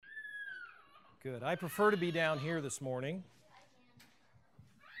Good. I prefer to be down here this morning.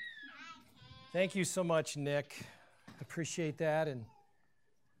 Thank you so much, Nick. Appreciate that. And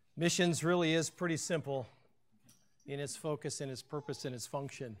missions really is pretty simple in its focus and its purpose and its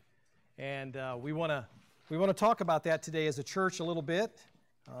function. And we want to talk about that today as a church a little bit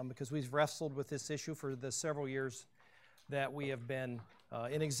because we've wrestled with this issue for the several years that we have been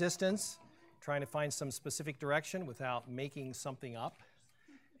in existence, trying to find some specific direction without making something up.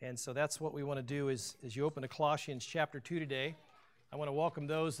 And so that's what we want to do as you open to Colossians chapter 2 today. I want to welcome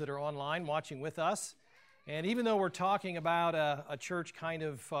those that are online watching with us. And even though we're talking about a church kind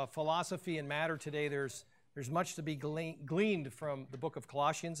of philosophy and matter today, there's much to be gleaned from the book of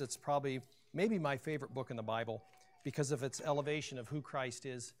Colossians. It's probably maybe my favorite book in the Bible because of its elevation of who Christ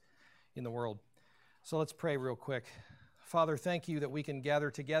is in the world. So let's pray real quick. Father, thank you that we can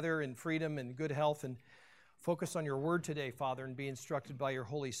gather together in freedom and good health and focus on your word today, Father, and be instructed by your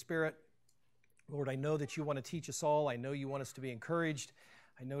Holy Spirit. Lord, I know that you want to teach us all. I know you want us to be encouraged.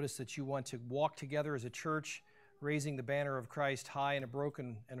 I notice that you want to walk together as a church, raising the banner of Christ high in a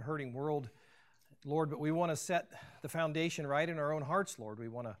broken and hurting world. Lord, but we want to set the foundation right in our own hearts, Lord. We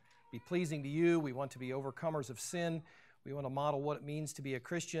want to be pleasing to you. We want to be overcomers of sin. We want to model what it means to be a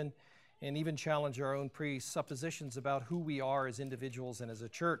Christian and even challenge our own presuppositions about who we are as individuals and as a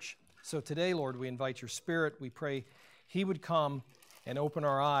church. So today, Lord, we invite your Spirit. We pray he would come and open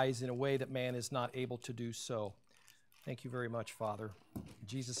our eyes in a way that man is not able to do so. Thank you very much, Father. In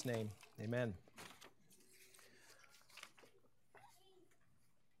Jesus' name, amen.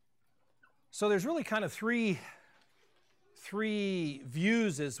 So there's really kind of three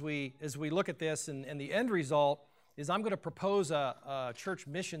views as we look at this, and the end result is I'm going to propose a church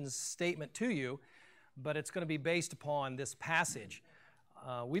missions statement to you, but it's going to be based upon this passage.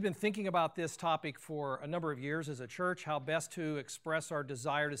 We've been thinking about this topic for a number of years as a church, how best to express our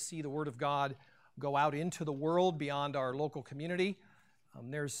desire to see the Word of God go out into the world beyond our local community.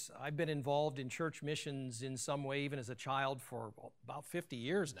 I've been involved in church missions in some way, even as a child, for about 50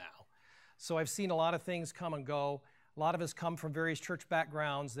 years now. So I've seen a lot of things come and go. A lot of us come from various church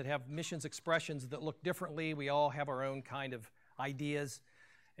backgrounds that have missions expressions that look differently. We all have our own kind of ideas.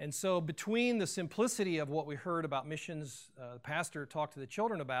 And so between the simplicity of what we heard about missions, the pastor talked to the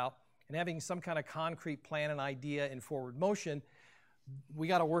children about, and having some kind of concrete plan and idea in forward motion, we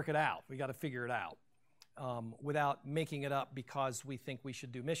got to work it out. We got to figure it out without making it up because we think we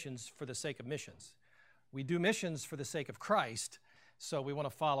should do missions for the sake of missions. We do missions for the sake of Christ, so we want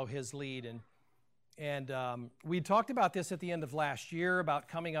to follow his lead. And we talked about this at the end of last year, about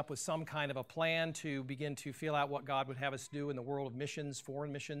coming up with some kind of a plan to begin to feel out what God would have us do in the world of missions,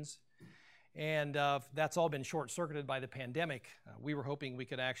 foreign missions. And that's all been short-circuited by the pandemic. We were hoping we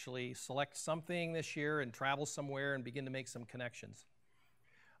could actually select something this year and travel somewhere and begin to make some connections.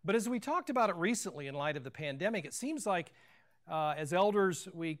 But as we talked about it recently in light of the pandemic, it seems like as elders,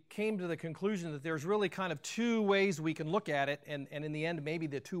 we came to the conclusion that there's really kind of two ways we can look at it, and in the end, maybe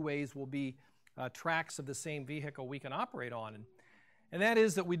the two ways will be tracks of the same vehicle we can operate on. And that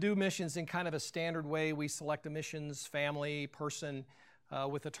is that we do missions in kind of a standard way. We select a missions family, person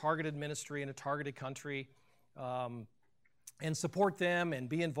with a targeted ministry in a targeted country and support them and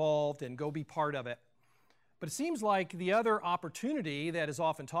be involved and go be part of it. But it seems like the other opportunity that is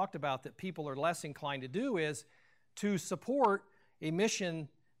often talked about that people are less inclined to do is to support a mission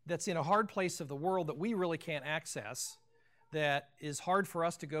that's in a hard place of the world that we really can't access, that is hard for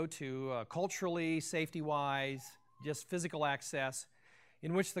us to go to culturally, safety-wise, just physical access,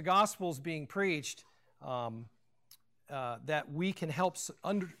 in which the gospel is being preached, that we can help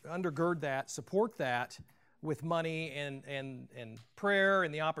undergird that, support that with money and prayer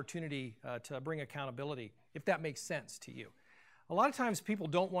and the opportunity to bring accountability, if that makes sense to you. A lot of times people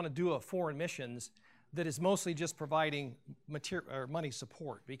don't want to do a foreign missions that is mostly just providing money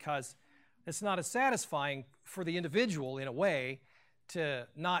support, because it's not as satisfying for the individual in a way to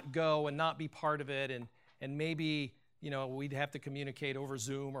not go and not be part of it, and maybe we'd have to communicate over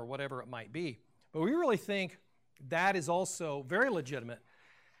Zoom or whatever it might be. But we really think that is also very legitimate,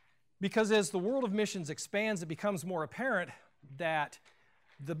 because as the world of missions expands, it becomes more apparent that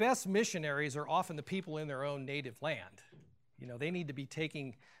the best missionaries are often the people in their own native land. They need to be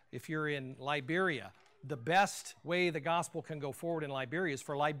taking, if you're in Liberia, the best way the gospel can go forward in Liberia is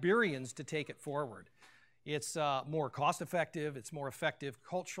for Liberians to take it forward. It's more cost-effective, it's more effective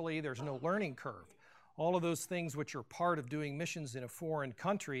culturally, there's no learning curve. All of those things which are part of doing missions in a foreign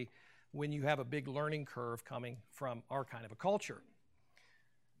country when you have a big learning curve coming from our kind of a culture.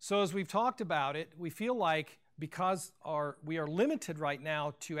 So as we've talked about it, we feel like because we are limited right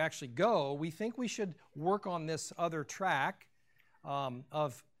now to actually go, we think we should work on this other track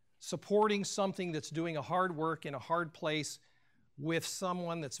of supporting something that's doing a hard work in a hard place with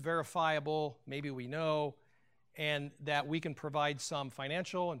someone that's verifiable, maybe we know, and that we can provide some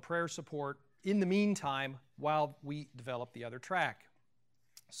financial and prayer support in the meantime while we develop the other track.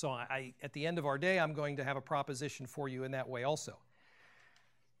 So at the end of our day, I'm going to have a proposition for you in that way also.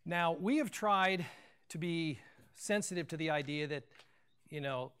 Now, we have tried to be sensitive to the idea that,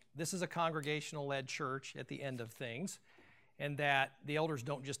 this is a congregational-led church at the end of things, and that the elders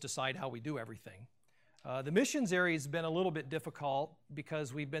don't just decide how we do everything. The missions area has been a little bit difficult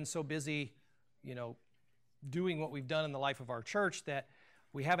because we've been so busy, doing what we've done in the life of our church that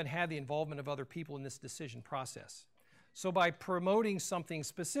we haven't had the involvement of other people in this decision process. So by promoting something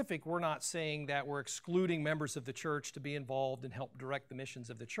specific, we're not saying that we're excluding members of the church to be involved and help direct the missions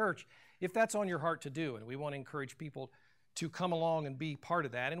of the church, if that's on your heart to do. And we want to encourage people to come along and be part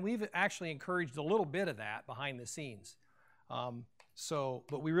of that. And we've actually encouraged a little bit of that behind the scenes.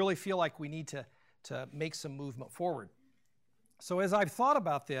 But we really feel like we need to make some movement forward. So as I've thought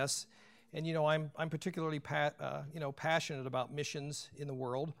about this, and I'm particularly passionate about missions in the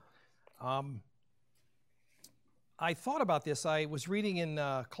world. I thought about this. I was reading in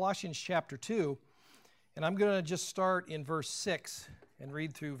Colossians chapter 2, and I'm going to just start in verse 6 and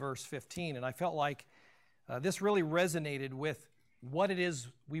read through verse 15. And I felt like this really resonated with what it is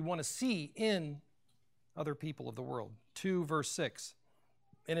we want to see in other people of the world. 2 verse 6.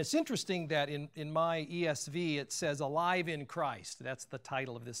 And it's interesting that in my ESV it says alive in Christ. That's the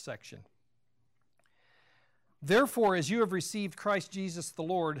title of this section. Therefore, as you have received Christ Jesus the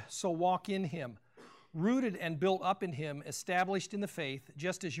Lord, so walk in him, rooted and built up in him, established in the faith,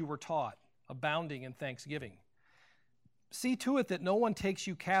 just as you were taught, abounding in thanksgiving. See to it that no one takes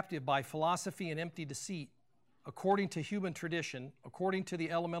you captive by philosophy and empty deceit, according to human tradition, according to the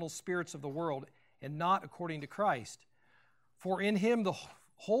elemental spirits of the world, and not according to Christ. For in him the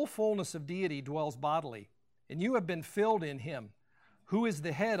whole fullness of deity dwells bodily, and you have been filled in him, who is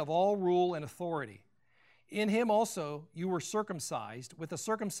the head of all rule and authority. In him also you were circumcised with a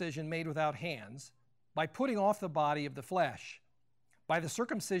circumcision made without hands, by putting off the body of the flesh, by the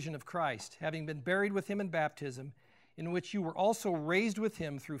circumcision of Christ, having been buried with him in baptism, in which you were also raised with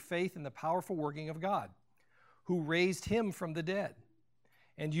him through faith in the powerful working of God, who raised him from the dead.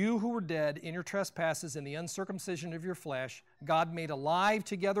 And you who were dead in your trespasses and the uncircumcision of your flesh, God made alive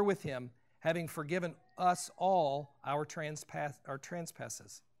together with him, having forgiven us all our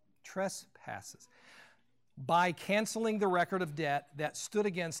trespasses, by canceling the record of debt that stood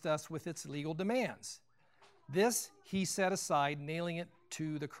against us with its legal demands. This he set aside, nailing it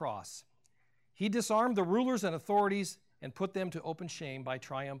to the cross. He disarmed the rulers and authorities and put them to open shame by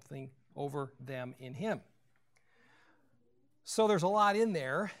triumphing over them in him. So there's a lot in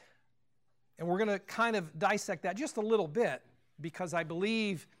there, and we're going to kind of dissect that just a little bit, because I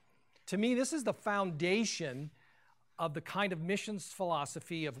believe, to me, this is the foundation of the kind of missions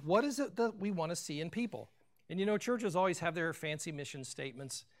philosophy of what is it that we want to see in people. And churches always have their fancy mission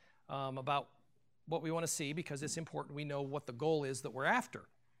statements about what we want to see, because it's important we know what the goal is that we're after.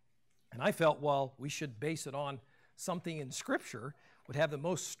 And I felt, we should base it on something in Scripture, would have the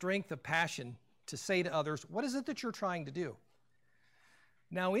most strength of passion to say to others, what is it that you're trying to do?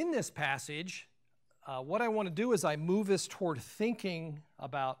 Now, in this passage, what I want to do is I move us toward thinking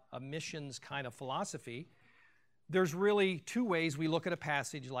about a missions kind of philosophy. There's really two ways we look at a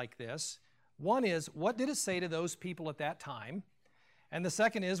passage like this. One is, what did it say to those people at that time? And the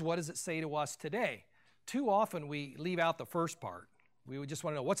second is, what does it say to us today? Too often we leave out the first part. We would just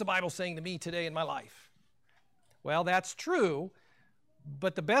want to know, what's the Bible saying to me today in my life? Well, that's true,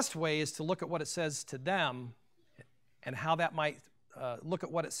 but the best way is to look at what it says to them and how that might look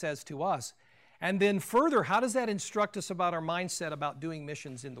at what it says to us. And then further, how does that instruct us about our mindset about doing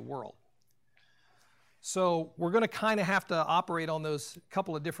missions in the world? So we're going to kind of have to operate on those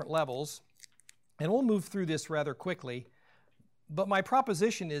couple of different levels, and we'll move through this rather quickly. But my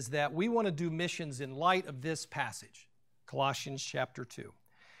proposition is that we want to do missions in light of this passage, Colossians chapter 2,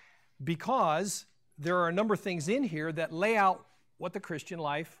 because there are a number of things in here that lay out what the Christian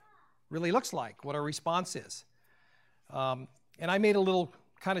life really looks like, what our response is. And I made a little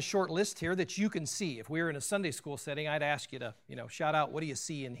kind of short list here that you can see. If we were in a Sunday school setting, I'd ask you to, shout out, what do you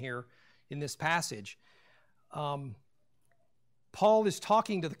see in here in this passage? Paul is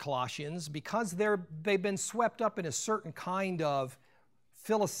talking to the Colossians because they've been swept up in a certain kind of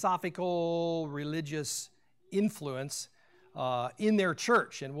philosophical, religious influence in their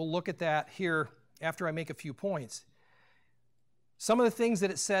church. And we'll look at that here after I make a few points. Some of the things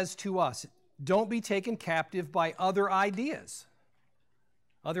that it says to us: don't be taken captive by other ideas.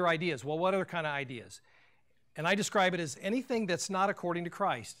 Other ideas. Well, what other kind of ideas? And I describe it as anything that's not according to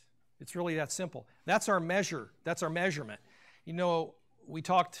Christ. It's really that simple. That's our measure. That's our measurement. You know, we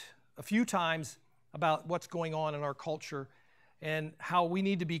talked a few times about what's going on in our culture and how we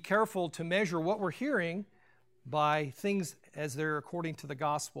need to be careful to measure what we're hearing by things as they're according to the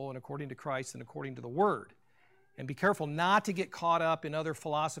gospel and according to Christ and according to the Word. And be careful not to get caught up in other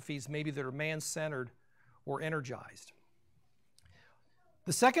philosophies maybe that are man-centered or energized.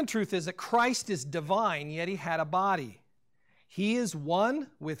 The second truth is that Christ is divine, yet he had a body. He is one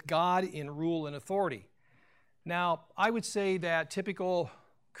with God in rule and authority. Now, I would say that typical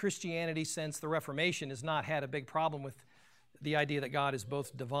Christianity since the Reformation has not had a big problem with the idea that God is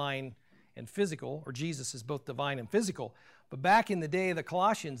both divine and physical, or Jesus is both divine and physical. But back in the day of the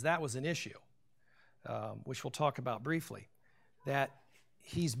Colossians, that was an issue, which we'll talk about briefly, that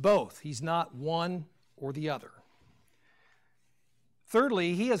he's both. He's not one or the other.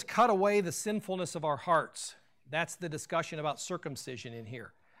 Thirdly, he has cut away the sinfulness of our hearts. That's the discussion about circumcision in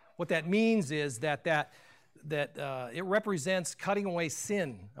here. What that means is that it represents cutting away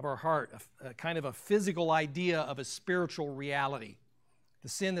sin of our heart, a kind of a physical idea of a spiritual reality. The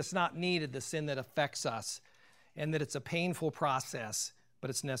sin that's not needed, the sin that affects us, and that it's a painful process, but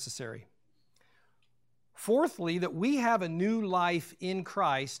it's necessary. Fourthly, that we have a new life in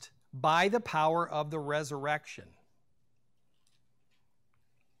Christ by the power of the resurrection,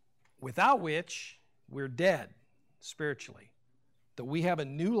 without which we're dead spiritually. That we have a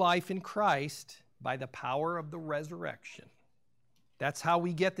new life in Christ by the power of the resurrection. That's how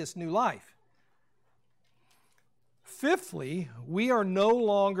we get this new life. Fifthly, we are no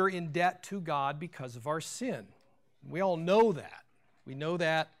longer in debt to God because of our sin. We all know that. We know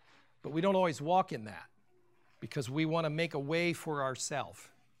that, but we don't always walk in that because we want to make a way for ourselves.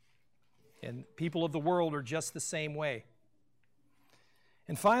 And people of the world are just the same way.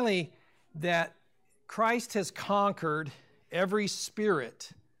 And finally, that Christ has conquered every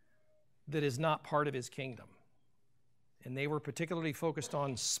spirit that is not part of his kingdom. And they were particularly focused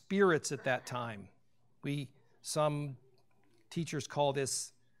on spirits at that time. Some teachers call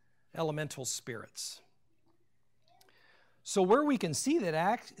this elemental spirits. So where we can see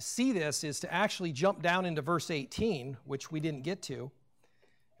this is to actually jump down into verse 18, which we didn't get to.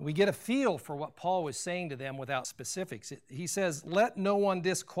 We get a feel for what Paul was saying to them without specifics. He says, "Let no one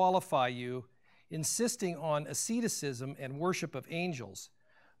disqualify you, insisting on asceticism and worship of angels,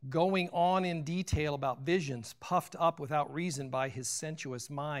 going on in detail about visions, puffed up without reason by his sensuous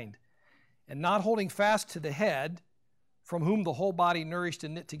mind, and not holding fast to the head, from whom the whole body, nourished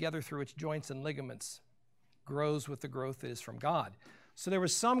and knit together through its joints and ligaments, grows with the growth that is from God." So there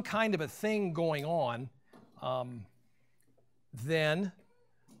was some kind of a thing going on then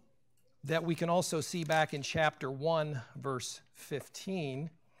that we can also see back in chapter 1, verse 15.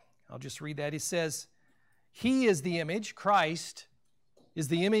 I'll just read that. It says, "He is the image," Christ is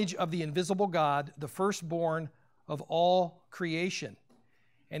the image of the invisible God, the firstborn of all creation.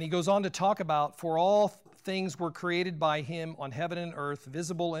 And he goes on to talk about, "For all things were created by him on heaven and earth,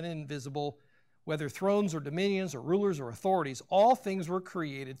 visible and invisible, whether thrones or dominions or rulers or authorities, all things were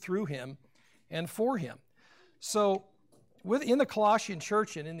created through him and for him." So in the Colossian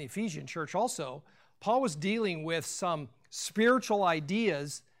church and in the Ephesian church also, Paul was dealing with some spiritual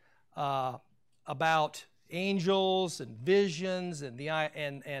ideas about angels and visions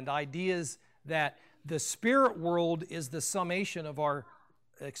and ideas that the spirit world is the summation of our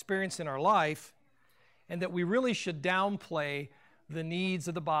experience in our life, and that we really should downplay the needs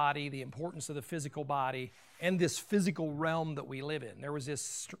of the body, the importance of the physical body, and this physical realm that we live in. There was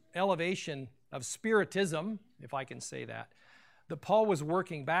this elevation of spiritism, if I can say that Paul was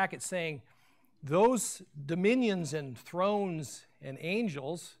working back at saying those dominions and thrones and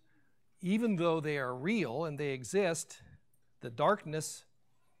angels, even though they are real and they exist, the darkness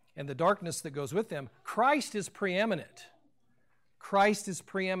and the darkness that goes with them, Christ is preeminent. Christ is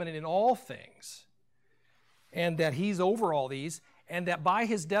preeminent in all things, and that he's over all these, and that by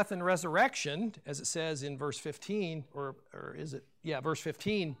his death and resurrection, as it says in verse 15, verse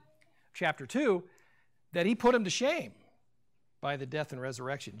 15, chapter 2, that he put him to shame by the death and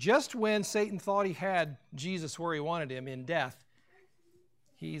resurrection. Just when Satan thought he had Jesus where he wanted him in death,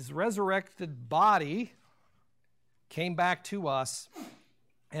 his resurrected body came back to us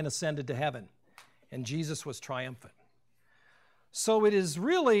and ascended to heaven, and Jesus was triumphant. So it is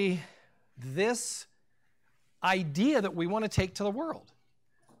really this idea that we want to take to the world,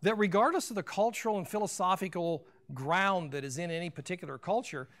 that regardless of the cultural and philosophical ground that is in any particular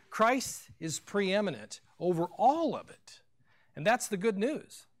culture, Christ is preeminent over all of it. And that's the good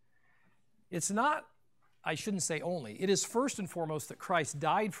news. It's not, I shouldn't say only, it is first and foremost that Christ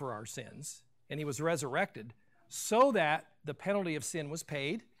died for our sins and he was resurrected so that the penalty of sin was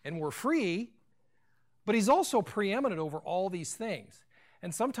paid and we're free, but he's also preeminent over all these things.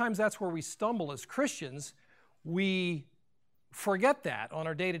 And sometimes that's where we stumble as Christians. We forget that on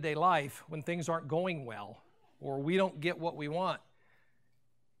our day-to-day life when things aren't going well, or we don't get what we want,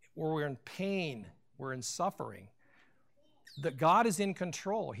 or we're in pain, we're in suffering. That God is in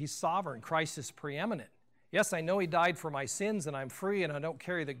control. He's sovereign. Christ is preeminent. Yes, I know he died for my sins and I'm free and I don't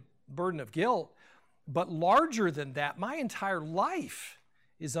carry the burden of guilt, but larger than that, my entire life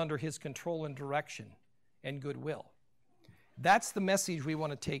is under his control and direction and goodwill. That's the message we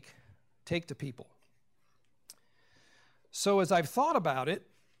want to take to people. So as I've thought about it,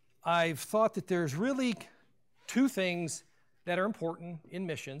 I've thought that there's really two things that are important in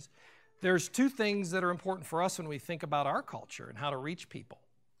missions. There's two things that are important for us when we think about our culture and how to reach people.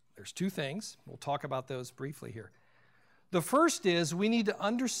 There's two things. We'll talk about those briefly here. The first is we need to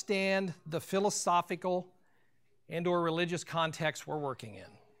understand the philosophical and or religious context we're working in.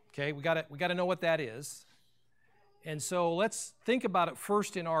 Okay, we got to know what that is. And so let's think about it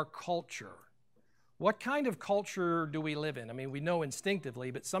first in our culture. What kind of culture do we live in? I mean, we know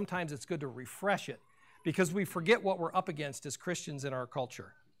instinctively, but sometimes it's good to refresh it because we forget what we're up against as Christians in our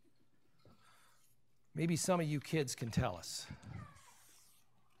culture. Maybe some of you kids can tell us.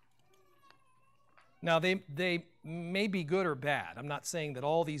 Now, they may be good or bad. I'm not saying that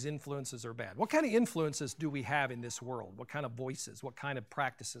all these influences are bad. What kind of influences do we have in this world? What kind of voices? What kind of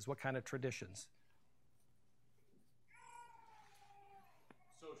practices? What kind of traditions?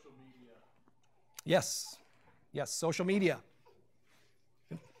 Social media. Yes, social media.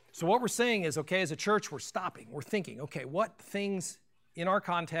 So what we're saying is, okay, as a church, we're stopping. We're thinking, okay, what things in our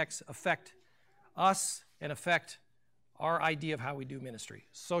context affect us and affect our idea of how we do ministry?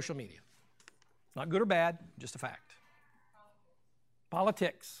 Social media. Not good or bad, just a fact.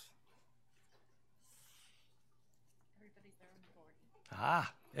 Politics. Everybody's their own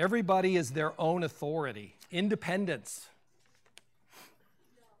authority. Everybody is their own authority. Independence.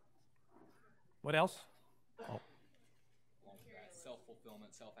 What else? Oh.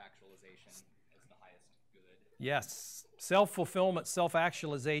 Self-fulfillment, self-actualization is the highest good. Yes, self-fulfillment,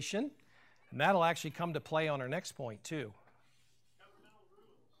 self-actualization. And that'll actually come to play on our next point, too.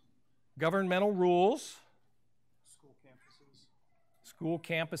 Governmental rules. School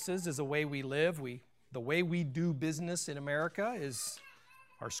campuses is a way we live. The way we do business in America is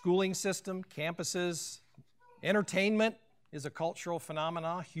our schooling system, campuses. Entertainment is a cultural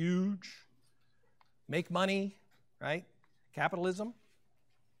phenomenon, huge. Make money, right? Capitalism.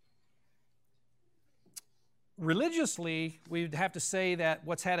 Religiously, we'd have to say that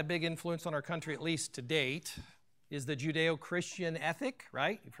what's had a big influence on our country, at least to date, is the Judeo-Christian ethic,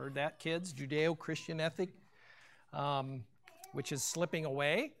 right? You've heard that, kids, Judeo-Christian ethic, which is slipping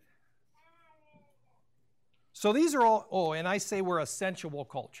away. So these are all, and I say we're a sensual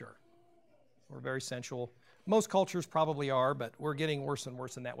culture. We're very sensual. Most cultures probably are, but we're getting worse and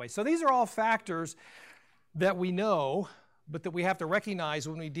worse in that way. So these are all factors that we know, but that we have to recognize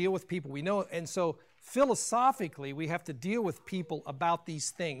when we deal with people. We know, and so philosophically, we have to deal with people about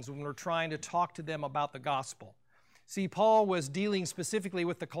these things when we're trying to talk to them about the gospel. See, Paul was dealing specifically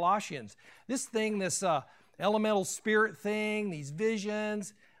with the Colossians. This thing, this elemental spirit thing, these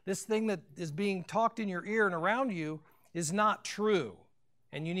visions, this thing that is being talked in your ear and around you is not true.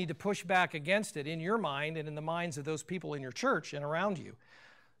 And you need to push back against it in your mind and in the minds of those people in your church and around you.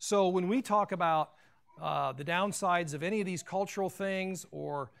 So when we talk about the downsides of any of these cultural things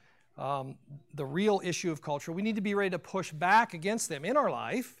or the real issue of culture, we need to be ready to push back against them in our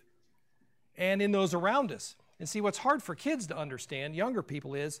life and in those around us. And see, what's hard for kids to understand, younger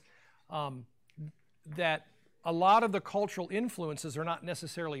people, is that a lot of the cultural influences are not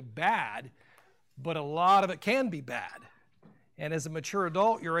necessarily bad, but a lot of it can be bad. And as a mature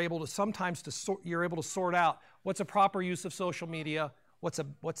adult, you're able to sometimes sort out what's a proper use of social media, what's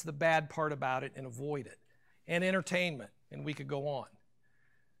the bad part about it, and avoid it. And entertainment, and we could go on.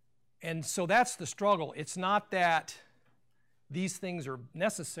 And so that's the struggle. It's not that these things are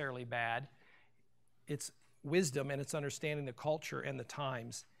necessarily bad. It's wisdom, and it's understanding the culture and the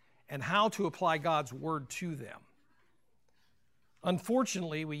times and how to apply God's word to them.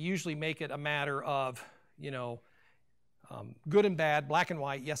 Unfortunately, we usually make it a matter of, good and bad, black and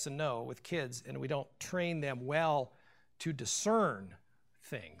white, yes and no with kids, and we don't train them well to discern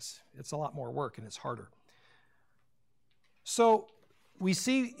things. It's a lot more work and it's harder. So we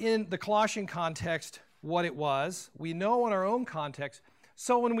see in the Colossian context what it was. We know in our own context.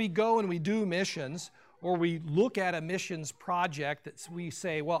 So when we go and we do missions, or we look at a missions project that we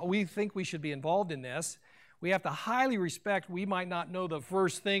say, well, we think we should be involved in this, we have to highly respect we might not know the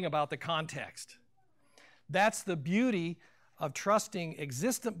first thing about the context. That's the beauty of trusting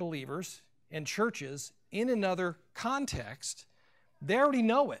existent believers and churches in another context, they already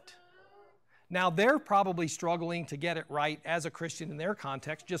know it. Now, they're probably struggling to get it right as a Christian in their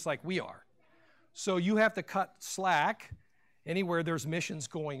context, just like we are. So you have to cut slack anywhere there's missions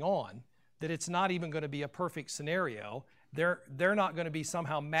going on, that it's not even going to be a perfect scenario. They're not going to be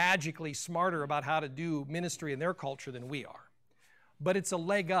somehow magically smarter about how to do ministry in their culture than we are. But it's a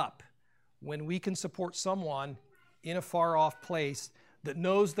leg up when we can support someone in a far-off place that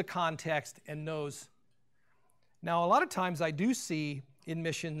knows the context and knows. Now, a lot of times I do see in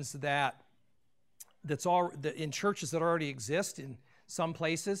missions in churches that already exist in some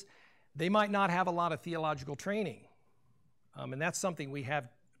places, they might not have a lot of theological training. And that's something we have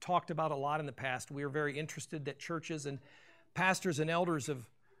talked about a lot in the past. We are very interested that churches and pastors and elders of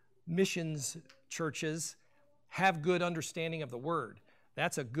missions churches have good understanding of the Word.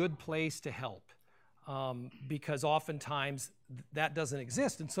 That's a good place to help because oftentimes that doesn't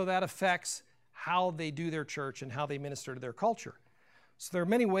exist. And so that affects how they do their church and how they minister to their culture. So there are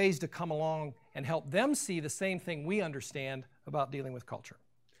many ways to come along and help them see the same thing we understand about dealing with culture.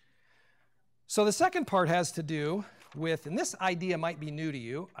 So the second part has to do with, and this idea might be new to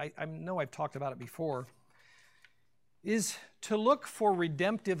you, I know I've talked about it before, is to look for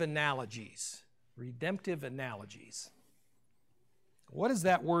redemptive analogies. Redemptive analogies. What does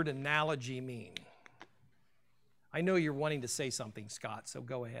that word analogy mean? I know you're wanting to say something, Scott, so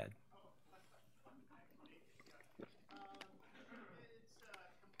go ahead.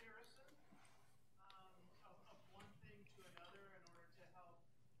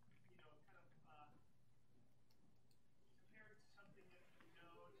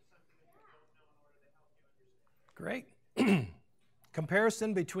 Great.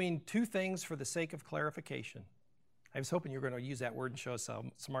 Comparison between two things for the sake of clarification. I was hoping you were going to use that word and show us how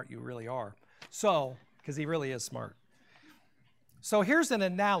smart you really are. So, because he really is smart. So here's an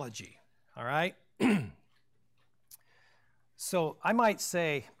analogy, all right? So I might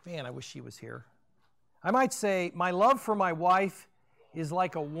say, man, I wish she was here. I might say, my love for my wife is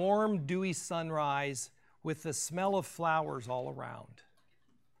like a warm, dewy sunrise with the smell of flowers all around.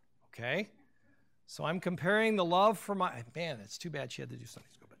 Okay? So I'm comparing the love for my, man, it's too bad she had to do Sunday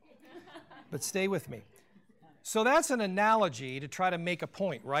school, but stay with me. So that's an analogy to try to make a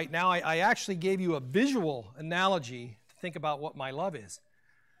point, right? Now I actually gave you a visual analogy to think about what my love is.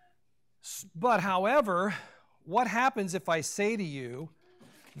 But however, what happens if I say to you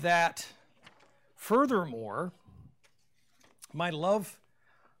that furthermore, my love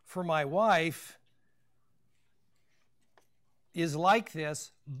for my wife is like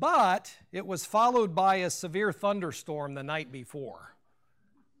this, but it was followed by a severe thunderstorm the night before.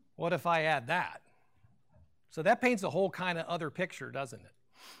 What if I add that? So that paints a whole kind of other picture, doesn't it?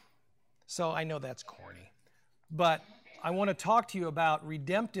 So I know that's corny, but I want to talk to you about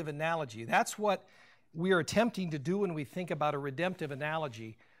redemptive analogy. That's what we are attempting to do when we think about a redemptive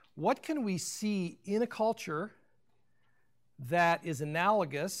analogy. What can we see in a culture that is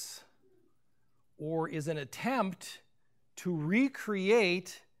analogous or is an attempt to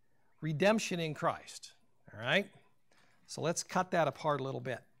recreate redemption in Christ? All right? So let's cut that apart a little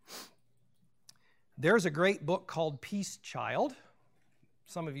bit. There's a great book called Peace Child.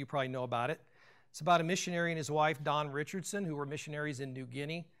 Some of you probably know about it. It's about a missionary and his wife, Don Richardson, who were missionaries in New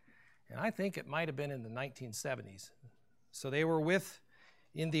Guinea. And I think it might have been in the 1970s. So they were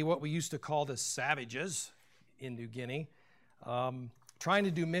in what we used to call the savages in New Guinea, trying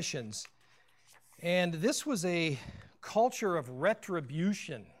to do missions. And this was a culture of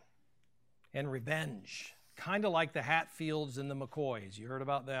retribution and revenge, kind of like the Hatfields and the McCoys. You heard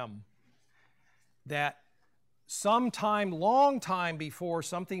about them. That sometime, long time before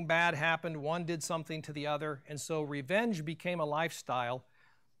something bad happened, one did something to the other, and so revenge became a lifestyle,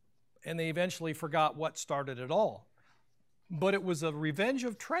 and they eventually forgot what started it all. But it was a revenge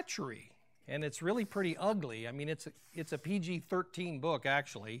of treachery, and it's really pretty ugly. I mean, it's a PG-13 book,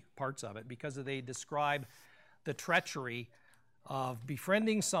 actually, parts of it, because they describe the treachery of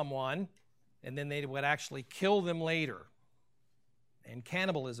befriending someone, and then they would actually kill them later. And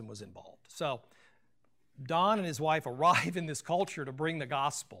cannibalism was involved. So Don and his wife arrive in this culture to bring the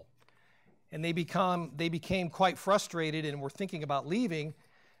gospel. And they became quite frustrated and were thinking about leaving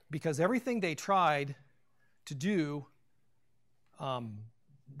because everything they tried to do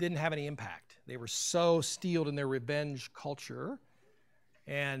didn't have any impact. They were so steeled in their revenge culture.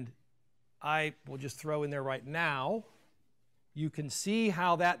 And I will just throw in there right now, you can see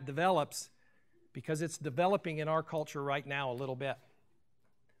how that develops because it's developing in our culture right now a little bit.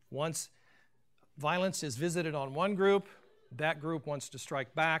 Once violence is visited on one group, that group wants to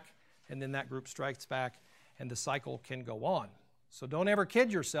strike back, and then that group strikes back. and the cycle can go on. So don't ever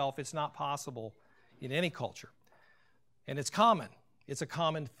kid yourself. It's not possible in any culture. And it's common. It's a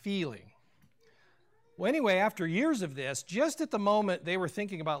common feeling. Well, anyway, after years of this, just at the moment they were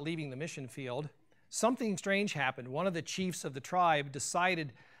thinking about leaving the mission field, something strange happened. One of the chiefs of the tribe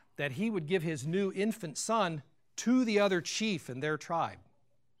decided that he would give his new infant son to the other chief in their tribe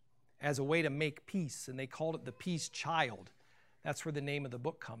as a way to make peace, and they called it the peace child. That's where the name of the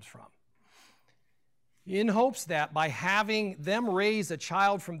book comes from. In hopes that by having them raise a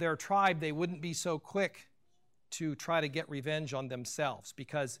child from their tribe, they wouldn't be so quick to try to get revenge on themselves,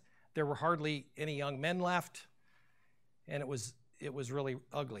 because there were hardly any young men left, and it was really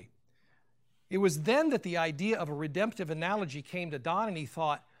ugly. It was then that the idea of a redemptive analogy came to Don, and he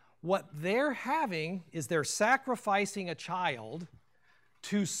thought, what they're having is they're sacrificing a child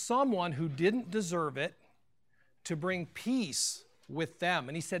to someone who didn't deserve it to bring peace with them.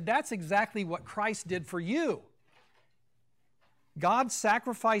 And he said, that's exactly what Christ did for you. God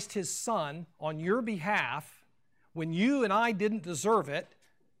sacrificed his son on your behalf when you and I didn't deserve it,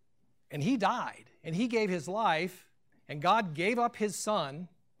 and he died, and he gave his life, and God gave up his son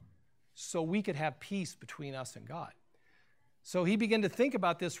so we could have peace between us and God. So he began to think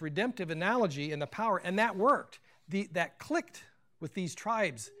about this redemptive analogy and the power, and that worked. That clicked with these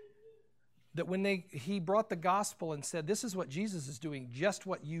tribes, that when he brought the gospel and said, this is what Jesus is doing, just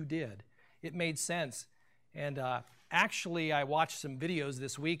what you did, it made sense. And actually, I watched some videos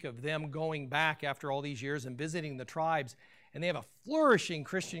this week of them going back after all these years and visiting the tribes, and they have a flourishing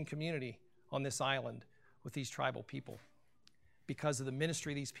Christian community on this island with these tribal people because of the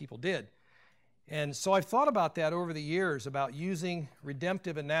ministry these people did. And so I've thought about that over the years, about using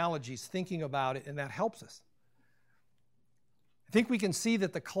redemptive analogies, thinking about it, and that helps us. I think we can see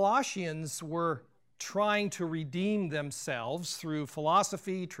that the Colossians were trying to redeem themselves through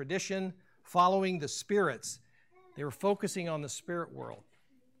philosophy, tradition, following the spirits. They were focusing on the spirit world.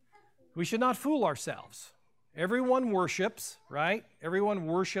 We should not fool ourselves. Everyone worships, right? Everyone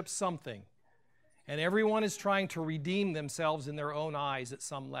worships something. And everyone is trying to redeem themselves in their own eyes at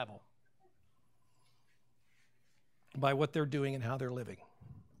some level by what they're doing and how they're living.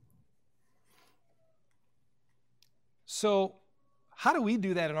 So, how do we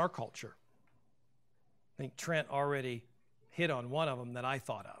do that in our culture? I think Trent already hit on one of them that I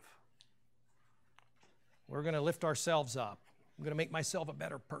thought of. We're going to lift ourselves up. I'm going to make myself a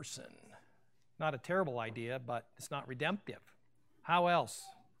better person. Not a terrible idea, but it's not redemptive. How else?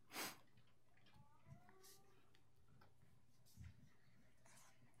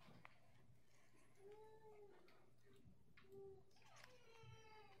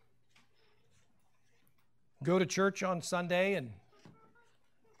 Go to church on Sunday and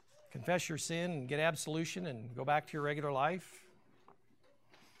confess your sin and get absolution and go back to your regular life.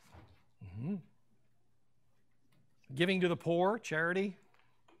 Giving to the poor, charity.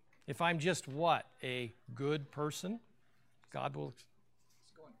 If I'm just what? A good person, God will...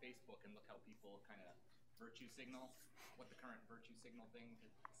 Just go on Facebook and look how people kind of virtue signal, what the current virtue signal thing to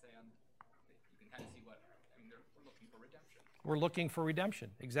say on... You can kind of see what... I mean, we're looking for redemption. We're looking for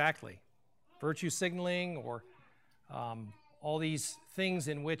redemption, exactly. Virtue signaling, or all these things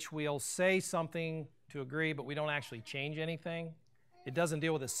in which we'll say something to agree, but we don't actually change anything. It doesn't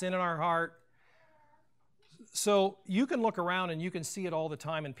deal with a sin in our heart. So you can look around and you can see it all the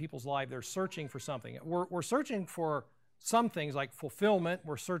time in people's lives. They're searching for something. We're searching for some things like fulfillment.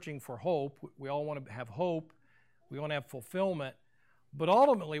 We're searching for hope. We all want to have hope. We want to have fulfillment. But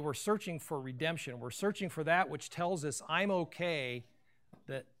ultimately, we're searching for redemption. We're searching for that which tells us I'm okay,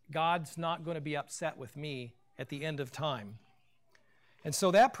 that God's not going to be upset with me at the end of time. And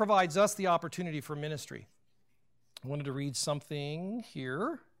so that provides us the opportunity for ministry. I wanted to read something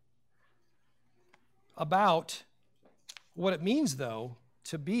here about what it means, though,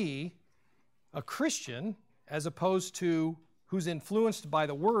 to be a Christian as opposed to who's influenced by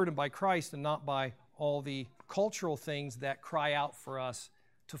the Word and by Christ and not by all the cultural things that cry out for us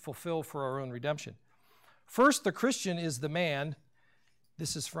to fulfill for our own redemption. First, the Christian is the man.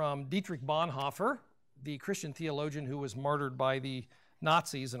 This is from Dietrich Bonhoeffer, the Christian theologian who was martyred by the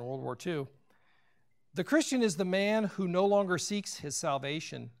Nazis in World War II. The Christian is the man who no longer seeks his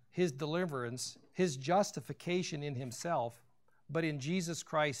salvation, his deliverance, his justification in himself, but in Jesus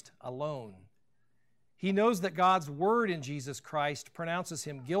Christ alone. He knows that God's word in Jesus Christ pronounces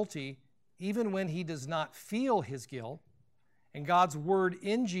him guilty even when he does not feel his guilt, and God's word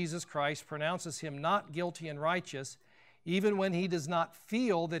in Jesus Christ pronounces him not guilty and righteous even when he does not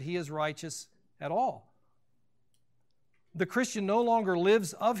feel that he is righteous at all. The Christian no longer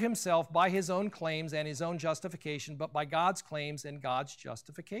lives of himself by his own claims and his own justification, but by God's claims and God's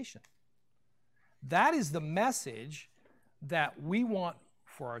justification. That is the message that we want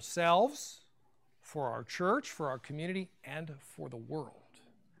for ourselves, for our church, for our community, and for the world.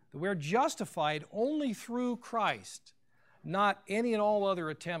 That we're justified only through Christ, not any and all other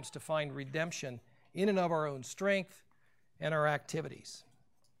attempts to find redemption in and of our own strength and our activities.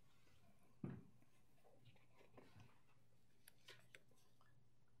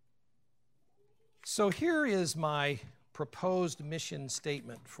 So here is my proposed mission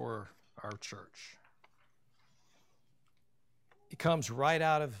statement for our church. It comes right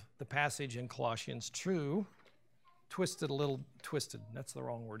out of the passage in Colossians 2, twisted, that's the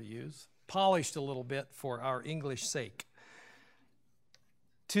wrong word to use, polished a little bit for our English sake.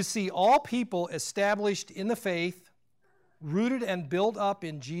 To see all people established in the faith, rooted and built up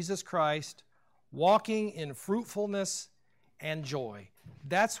in Jesus Christ, walking in fruitfulness and joy.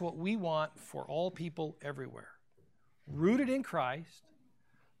 That's what we want for all people everywhere. Rooted in Christ,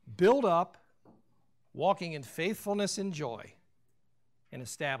 built up, walking in faithfulness and joy, and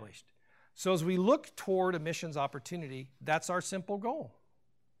established. So as we look toward a missions opportunity, that's our simple goal.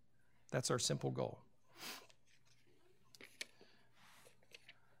 That's our simple goal.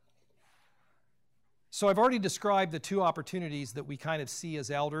 So I've already described the two opportunities that we kind of see as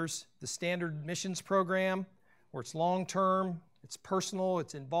elders. The standard missions program, where it's long-term, it's personal,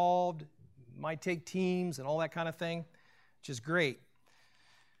 it's involved, might take teams and all that kind of thing, which is great.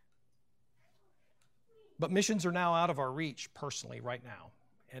 But missions are now out of our reach personally right now,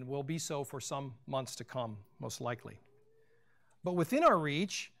 and will be so for some months to come, most likely. But within our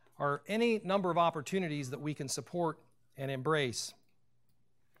reach are any number of opportunities that we can support and embrace.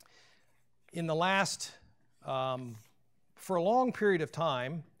 In the last, for a long period of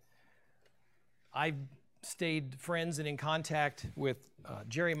time, I've stayed friends and in contact with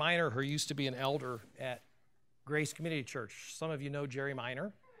Jerry Miner, who used to be an elder at Grace Community Church. Some of you know Jerry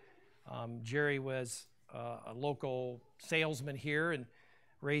Miner. Jerry was a local salesman here and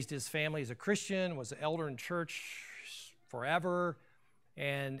raised his family as a Christian, was an elder in church forever,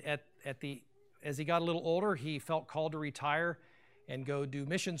 and as he got a little older, he felt called to retire and go do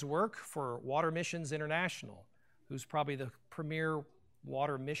missions work for Water Missions International, who's probably the premier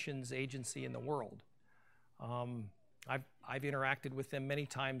water missions agency in the world. I've interacted with them many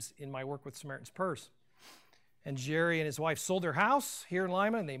times in my work with Samaritan's Purse. And Jerry and his wife sold their house here in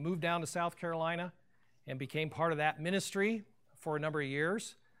Lima, and they moved down to South Carolina and became part of that ministry for a number of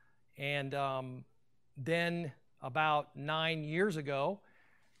years. And then about 9 years ago,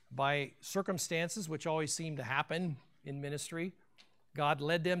 by circumstances which always seem to happen in ministry, God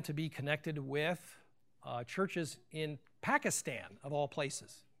led them to be connected with churches in Pakistan, of all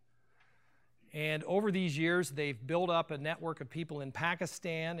places. And over these years, they've built up a network of people in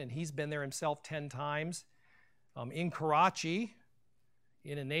Pakistan, and he's been there himself 10 times. In Karachi,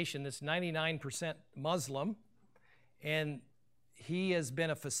 in a nation that's 99% Muslim, and he has been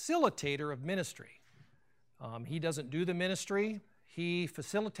a facilitator of ministry. He doesn't do the ministry, he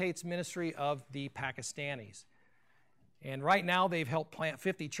facilitates ministry of the Pakistanis. And right now they've helped plant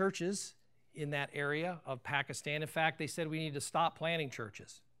 50 churches in that area of Pakistan. In fact, they said we need to stop planting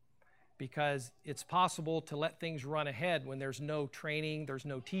churches because it's possible to let things run ahead when there's no training, there's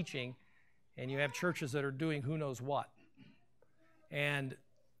no teaching, and you have churches that are doing who knows what. And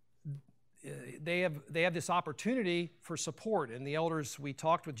they have this opportunity for support. And the elders, we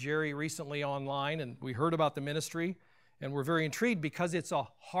talked with Jerry recently online, and we heard about the ministry, and we're very intrigued because it's a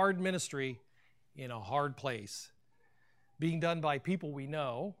hard ministry in a hard place, being done by people we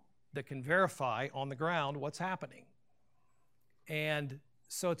know that can verify on the ground what's happening. And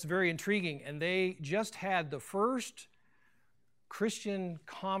so it's very intriguing. And they just had the first Christian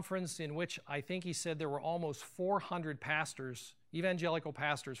conference in which I think he said there were almost 400 pastors, evangelical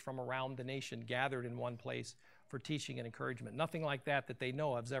pastors from around the nation gathered in one place for teaching and encouragement. Nothing like that they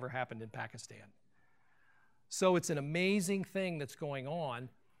know of has ever happened in Pakistan. So it's an amazing thing that's going on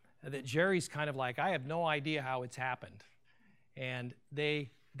that Jerry's kind of like, I have no idea how it's happened. And they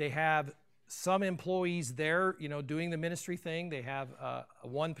have some employees there, doing the ministry thing. They have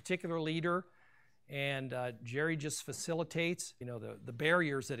one particular leader, and Jerry just facilitates, the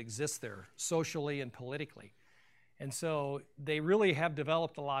barriers that exist there socially and politically. And so they really have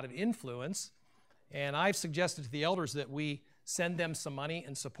developed a lot of influence. And I've suggested to the elders that we send them some money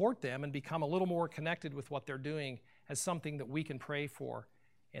and support them and become a little more connected with what they're doing as something that we can pray for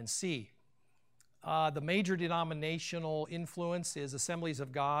and see. The major denominational influence is Assemblies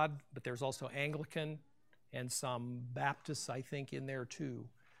of God, but there's also Anglican and some Baptists, I think, in there too.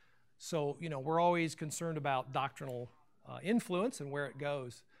 So, we're always concerned about doctrinal influence and where it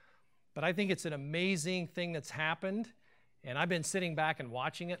goes. But I think it's an amazing thing that's happened, And I've been sitting back and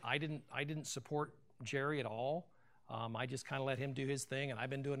watching it. I didn't support Jerry at all. I just kind of let him do his thing, and I've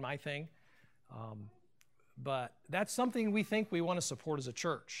been doing my thing. But that's something we think we want to support as a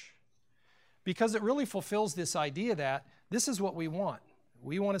church, because it really fulfills this idea that this is what we want.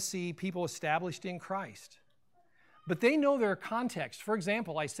 We want to see people established in Christ. But they know their context. For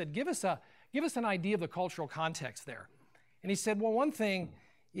example, I said, give us an idea of the cultural context there. And he said, well, one thing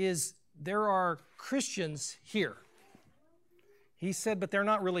is there are Christians here. He said, but they're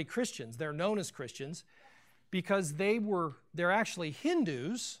not really Christians. They're known as Christians because they're actually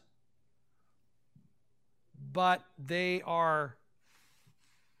Hindus, but they are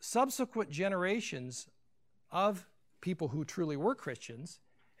subsequent generations of people who truly were Christians,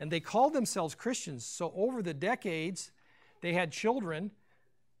 and they called themselves Christians. So over the decades, they had children,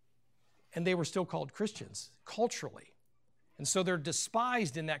 and they were still called Christians culturally. And so they're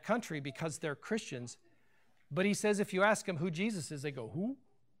despised in that country because they're Christians. But he says if you ask them who Jesus is, they go, who?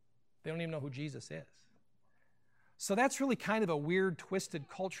 They don't even know who Jesus is. So that's really kind of a weird, twisted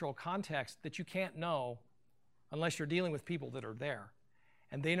cultural context that you can't know unless you're dealing with people that are there.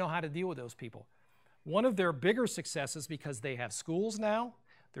 And they know how to deal with those people. One of their bigger successes, because they have schools now,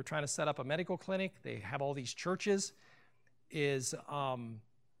 they're trying to set up a medical clinic, they have all these churches, is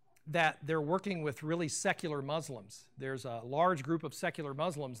that they're working with really secular Muslims. There's a large group of secular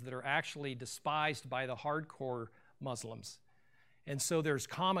Muslims that are actually despised by the hardcore Muslims. And so there's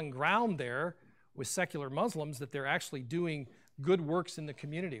common ground there with secular Muslims that they're actually doing good works in the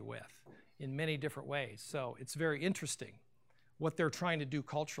community with in many different ways. So it's very interesting what they're trying to do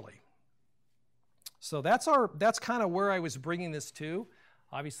culturally. So that's kind of where I was bringing this to.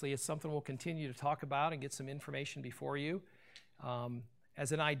 Obviously, it's something we'll continue to talk about and get some information before you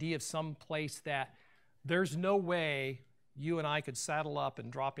as an idea of some place that there's no way you and I could saddle up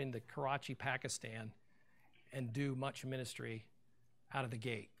and drop into Karachi, Pakistan and do much ministry out of the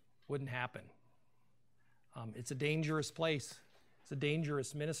gate. Wouldn't happen. It's a dangerous place. It's a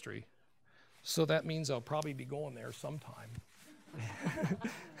dangerous ministry. So that means I'll probably be going there sometime.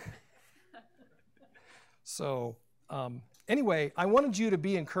 So anyway, I wanted you to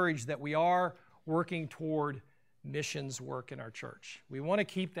be encouraged that we are working toward missions work in our church. We want to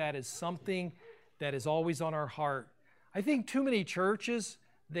keep that as something that is always on our heart. I think too many churches,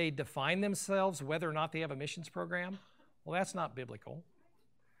 they define themselves whether or not they have a missions program. Well, that's not biblical.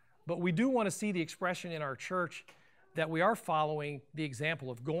 But we do want to see the expression in our church that we are following the example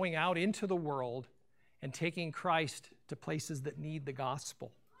of going out into the world and taking Christ to places that need the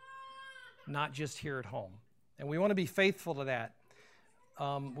gospel, not just here at home. And we want to be faithful to that.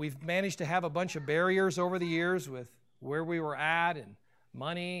 We've managed to have a bunch of barriers over the years with where we were at and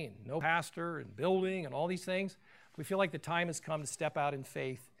money and no pastor and building and all these things. We feel like the time has come to step out in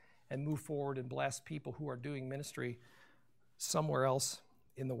faith and move forward and bless people who are doing ministry somewhere else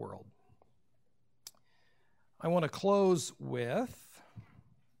in the world. I want to close with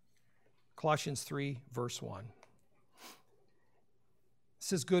Colossians 3, verse 1.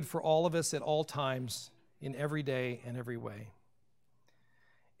 This is good for all of us at all times, in every day and every way.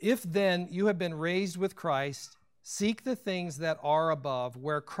 If then you have been raised with Christ, seek the things that are above,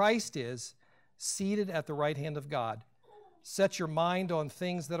 where Christ is, seated at the right hand of God. Set your mind on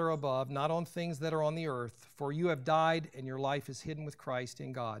things that are above, not on things that are on the earth, for you have died and your life is hidden with Christ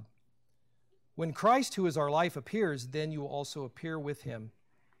in God. When Christ, who is our life, appears, then you will also appear with him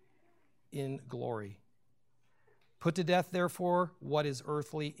in glory. Put to death, therefore, what is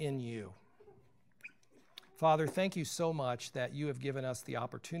earthly in you. Father, thank you so much that you have given us the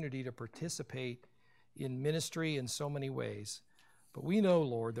opportunity to participate in ministry in so many ways. But we know,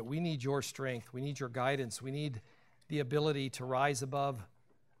 Lord, that we need your strength. We need your guidance. We need the ability to rise above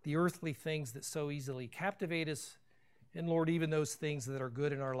the earthly things that so easily captivate us. And Lord, even those things that are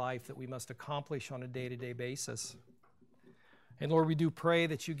good in our life that we must accomplish on a day-to-day basis. And Lord, we do pray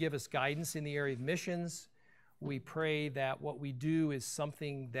that you give us guidance in the area of missions. We pray that what we do is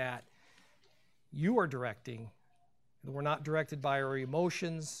something that you are directing. That we're not directed by our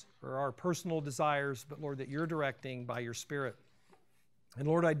emotions or our personal desires, but Lord, that you're directing by your Spirit. And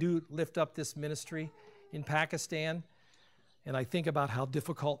Lord, I do lift up this ministry in Pakistan, and I think about how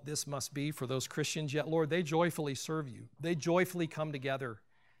difficult this must be for those Christians, yet Lord, they joyfully serve you. They joyfully come together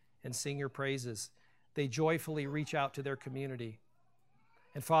and sing your praises. They joyfully reach out to their community.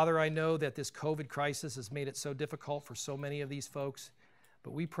 And Father, I know that this COVID crisis has made it so difficult for so many of these folks,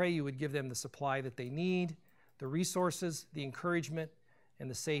 but we pray you would give them the supply that they need, the resources, the encouragement,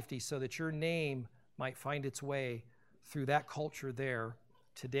 and the safety so that your name might find its way through that culture there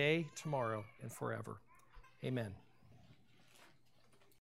today, tomorrow, and forever. Amen.